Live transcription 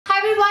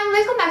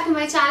everyone, welcome back to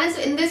my channel.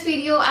 So in this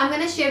video I'm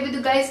gonna share with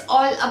you guys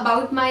all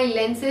about my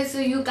lenses. So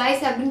you guys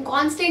have been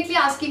constantly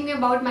asking me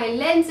about my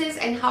lenses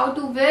and how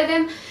to wear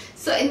them.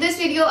 So in this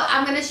video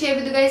I'm gonna share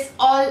with you guys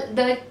all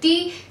the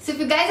tea. So if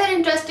you guys are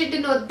interested to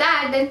know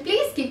that, then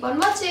please keep on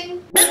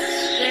watching.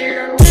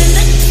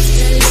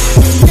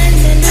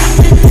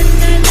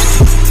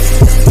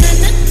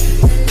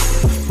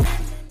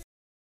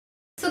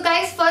 So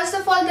guys, first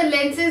of all, the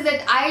lenses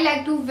that I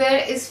like to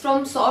wear is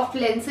from Soft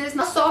Lenses.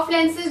 Now Soft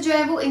Lenses जो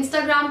है वो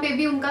Instagram पे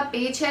भी उनका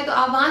page है, तो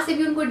आप वहाँ से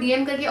भी उनको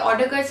DM करके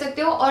ऑर्डर कर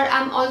सकते हो. और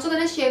I'm also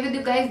gonna share with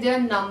you guys their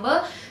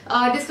number.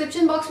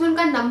 Description box में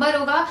उनका नंबर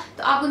होगा,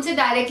 तो आप उनसे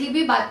डायरेक्टली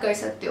भी बात कर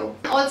सकते हो.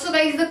 Also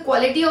guys the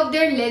quality of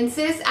their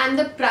lenses and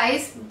the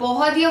price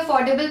बहुत ही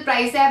अफोर्डेबल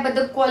प्राइस है, but the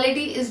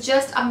quality is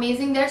just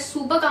amazing. They are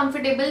super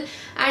comfortable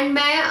and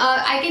मैं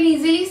आई कैन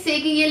इजीली से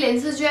कि ये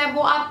लेंसेज जो है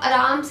वो आप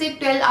आराम से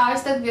 12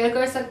 आवर्स तक वेयर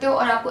कर सकते हो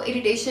और आपको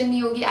इरिटेशन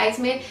नहीं होगी आईज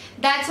में.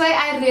 That's why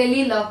I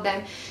really love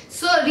them.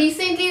 So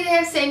recently they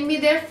have sent me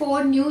their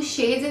 4 new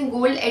shades in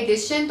gold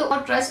edition. So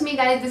trust me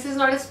guys, this is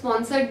not a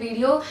sponsored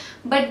video,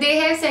 but they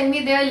have sent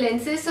me their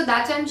lenses, so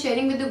that's why I'm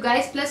sharing with you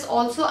guys. Plus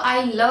also I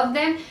love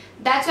them,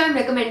 that's why I'm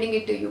recommending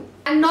it to you.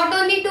 And not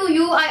only to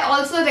you, I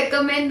also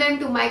recommend them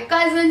to my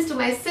cousins, to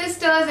my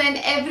sisters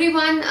and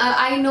everyone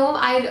I know.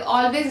 I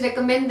always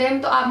recommend them.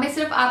 तो अब मैं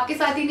सिर्फ आपके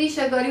साथ ही नहीं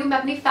share कर रही हूँ, मैं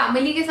अपनी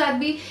फैमिली के साथ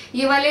भी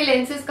ये वाले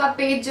lenses का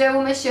पेज जो है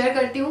वो मैं शेयर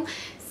करती हूँ.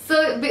 So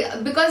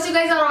because you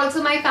guys are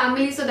also my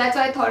family, so that's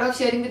why I thought of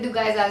sharing with you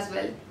guys as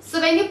well.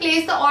 So when you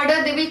place the order,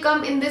 they will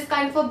come in this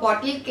kind of a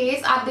bottle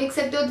case. आप देख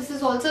सकते हो, this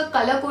is also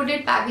color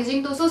coded packaging.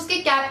 तो उसके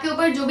cap के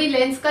ऊपर जो भी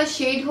लेंस का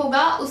शेड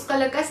होगा उस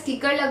कलर का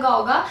स्टिकर लगा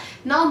होगा.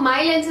 Now my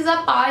lenses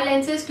are par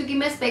lenses क्योंकि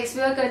मैं स्पेक्स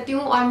वेयर करती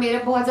हूँ और मेरा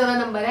बहुत ज्यादा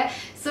नंबर है.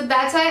 So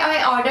that's why I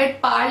ordered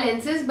par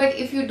lenses. But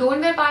if you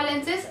don't wear par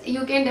lenses,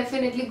 you can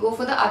definitely go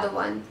for the other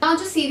one. Now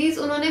जो series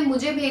उन्होंने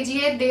मुझे भेजी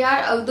है, they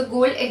are the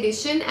gold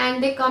edition and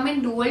they come in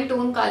dual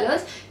tone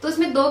colors. तो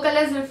उसमें 2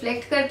 colours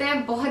reflect करते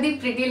हैं, बहुत ही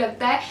प्रिटी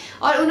लगता है.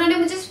 और उन्होंने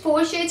मुझे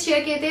 4 शेड्स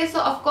शेयर किए थे. So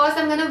of course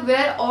I'm gonna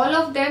wear all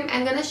of them and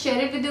gonna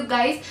share it with you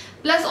guys.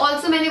 Plus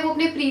also मैंने वो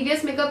अपने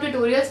प्रीवियस मेकअप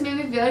ट्यूटोरियल्स में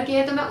भी वेयर किए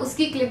हैं, तो मैं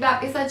उसकी क्लिप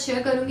आपके साथ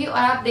शेयर करूंगी और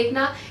आप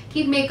देखना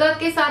कि मेकअप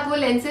के साथ वो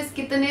लेंसेज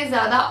कितने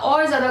ज्यादा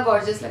और ज्यादा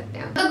गॉर्जियस लगते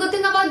हैं. The good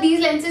thing about these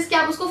lenses कि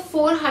आप उसको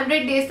 400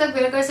 डेज तक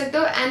वेयर कर सकते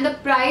हो and the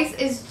price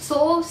is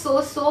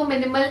so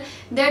minimal.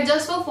 They are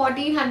just for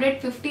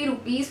 1450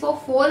 rupees for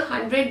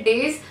 400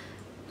 days.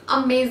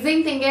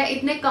 Amazing thing है.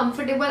 इतने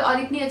कंफर्टेबल और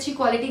इतनी अच्छी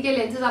क्वालिटी के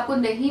लेंसेज आपको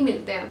नहीं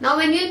मिलते हैं. Now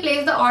when you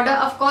place the order,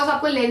 of course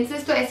आपको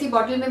लेंसेज तो ऐसी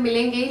बॉटल में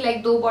मिलेंगे,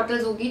 लाइक 2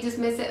 बॉटल्स होगी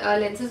जिसमें से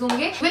लेंसेज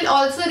होंगे. Will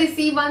also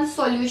receive 1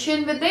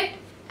 solution with it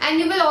and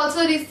you will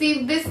also receive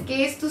this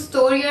case to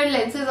store your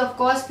lenses. Of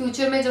course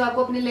future में जब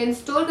आपको अपने लेंस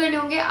स्टोर करने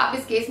होंगे आप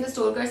इस केस में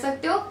स्टोर कर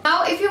सकते हो. Now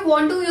if you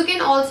want to, you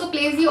can also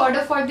place the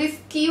order for this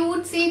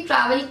cute C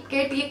travel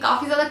kit. ये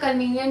काफी ज्यादा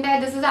convenient है.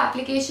 This is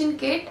application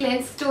kit.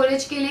 Lens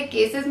storage के लिए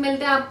केसेस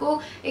मिलते हैं आपको,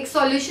 एक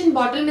सॉल्यूशन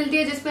बॉटल मिलती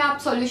है जिसमें आप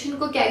सॉल्यूशन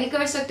को कैरी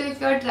कर सकते हो if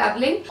you are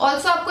travelling.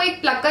 Also आपको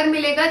एक प्लकर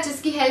मिलेगा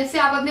जिसकी हेल्प से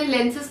आप अपने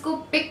लेंसेज को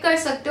पिक कर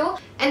सकते हो.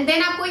 एंड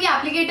देन आपको ये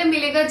एप्लीकेटर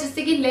मिलेगा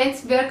जिससे कि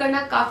लेंस वेयर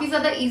करना काफी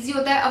ज्यादा इजी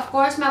होता है.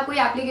 ऑफकोर्स मैं आपको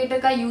ये एप्लीकेटर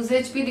का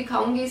यूजेज भी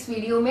दिखाऊंगी इस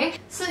वीडियो में.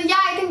 सो या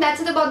I think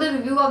that's it about the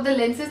review of the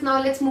lenses.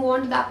 Now let's move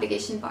on to the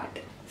application part.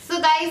 So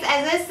guys,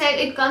 as I said,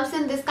 it comes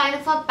in this kind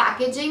of a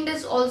packaging. It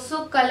is also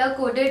color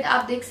coded.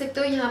 आप देख सकते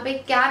हो यहाँ पे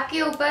cap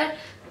के ऊपर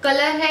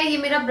colour है, ये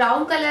मेरा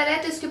ब्राउन कलर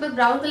है तो इसके ऊपर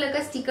ब्राउन कलर का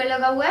स्टिकर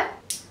लगा हुआ है.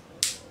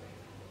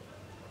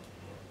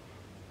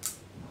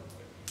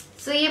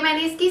 So ये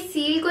मैंने इसकी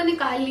सील को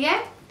निकाल लिया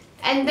है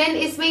एंड देन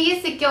इसमें ये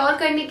सिक्योर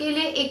करने के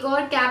लिए एक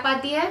और कैप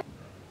आती है.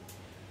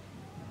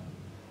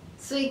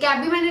 So ये कैप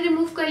भी मैंने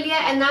रिमूव कर लिया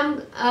and now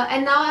I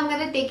am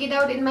gonna take it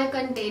out in my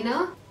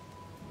container.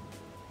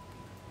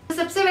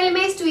 सबसे पहले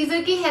मैं इस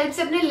ट्वीजर की हेल्प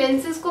से अपने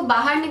लेंसेज को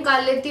बाहर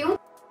निकाल लेती हूँ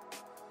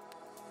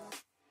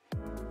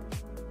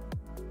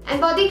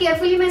एंड बहुत ही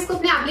केयरफुली मैं इसको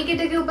अपने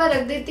एप्लीकेटर के ऊपर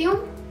रख देती हूँ,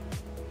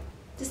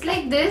 just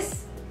like this.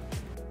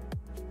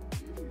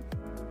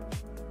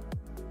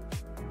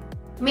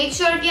 Make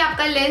sure कि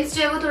आपका लेंस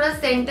जो है वो थोड़ा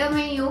सेंटर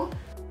में ही हो.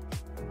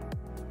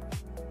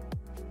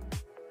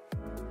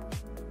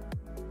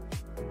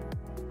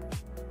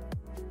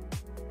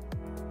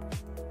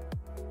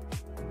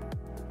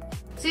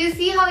 So you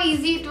see how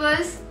easy it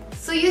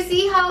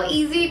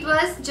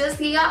was.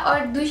 Just लिया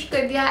और दुश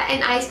कर दिया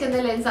एंड आईज के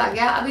अंदर लेंस आ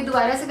गया. अभी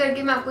दोबारा से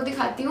करके मैं आपको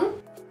दिखाती हूँ.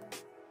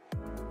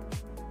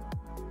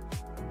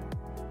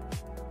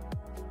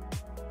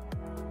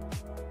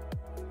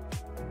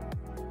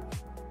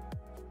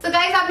 तो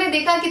गाइस आपने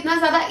देखा कितना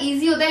ज्यादा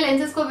इजी होता है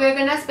लेंसेज को वेयर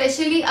करना,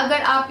 स्पेशली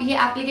अगर आप ये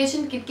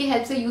एप्लीकेशन किट की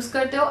हेल्प से यूज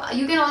करते हो.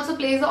 You can also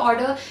place the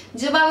order.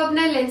 जब आप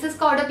अपने लेंसेज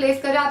का ऑर्डर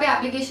प्लेस कर रहे हो आप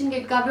एप्लीकेशन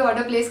किट का भी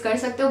ऑर्डर प्लेस कर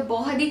सकते हो.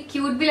 बहुत ही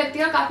क्यूट भी लगती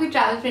है और काफी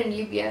ट्रैवल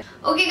फ्रेंडली भी है.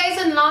 Okay guys,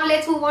 so now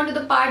let's move on to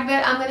the part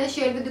where I am gonna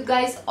share with you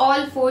guys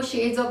all 4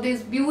 shades of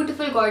this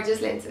beautiful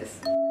gorgeous lenses.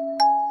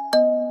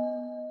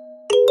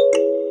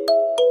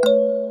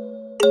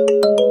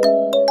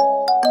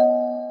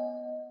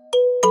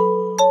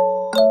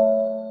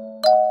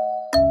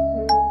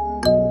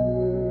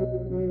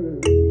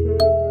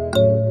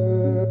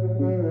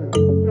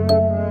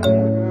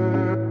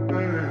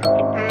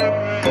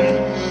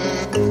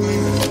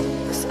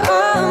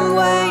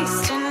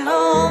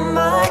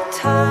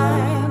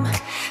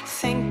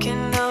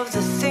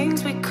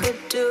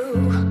 do.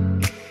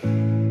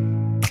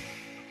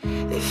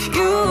 If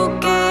you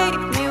gave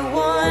me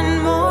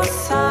one more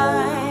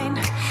sign,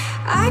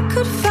 I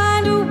could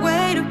find a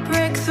way to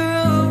break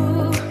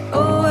through,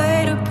 a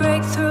way to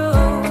break through.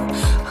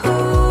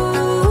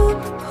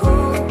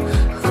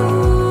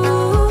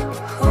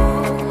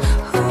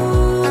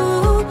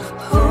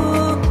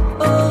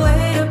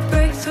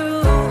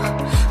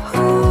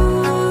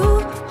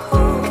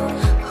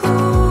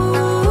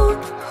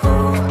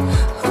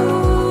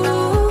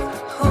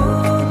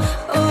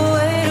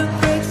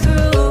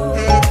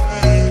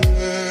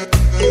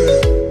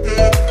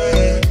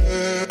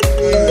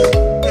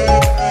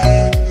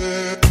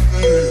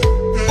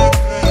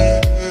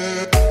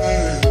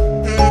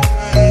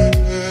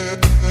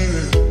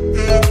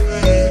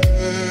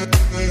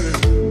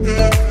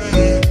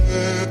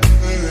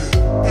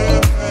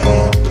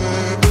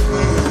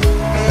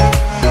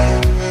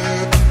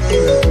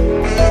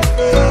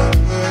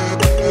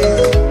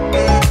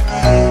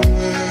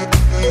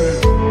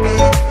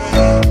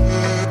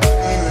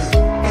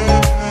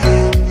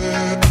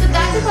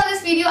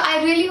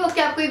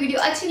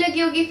 अच्छी लगी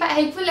होगी,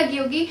 helpful लगी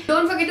होगी.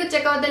 Don't forget to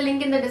check out the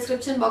link in the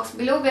description box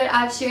below where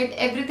I've shared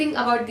everything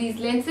about these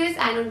lenses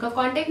and उनका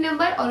contact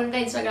number और उनका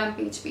Instagram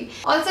page भी.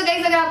 Also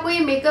guys, अगर आपको ये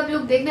मेकअप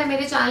लुक देखना है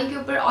मेरे चैनल के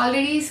ऊपर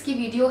ऑलरेडी इसकी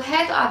वीडियो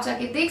है तो आप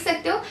जाके देख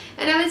सकते हो.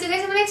 And I will see you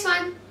guys in the next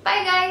one.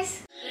 Bye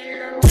guys.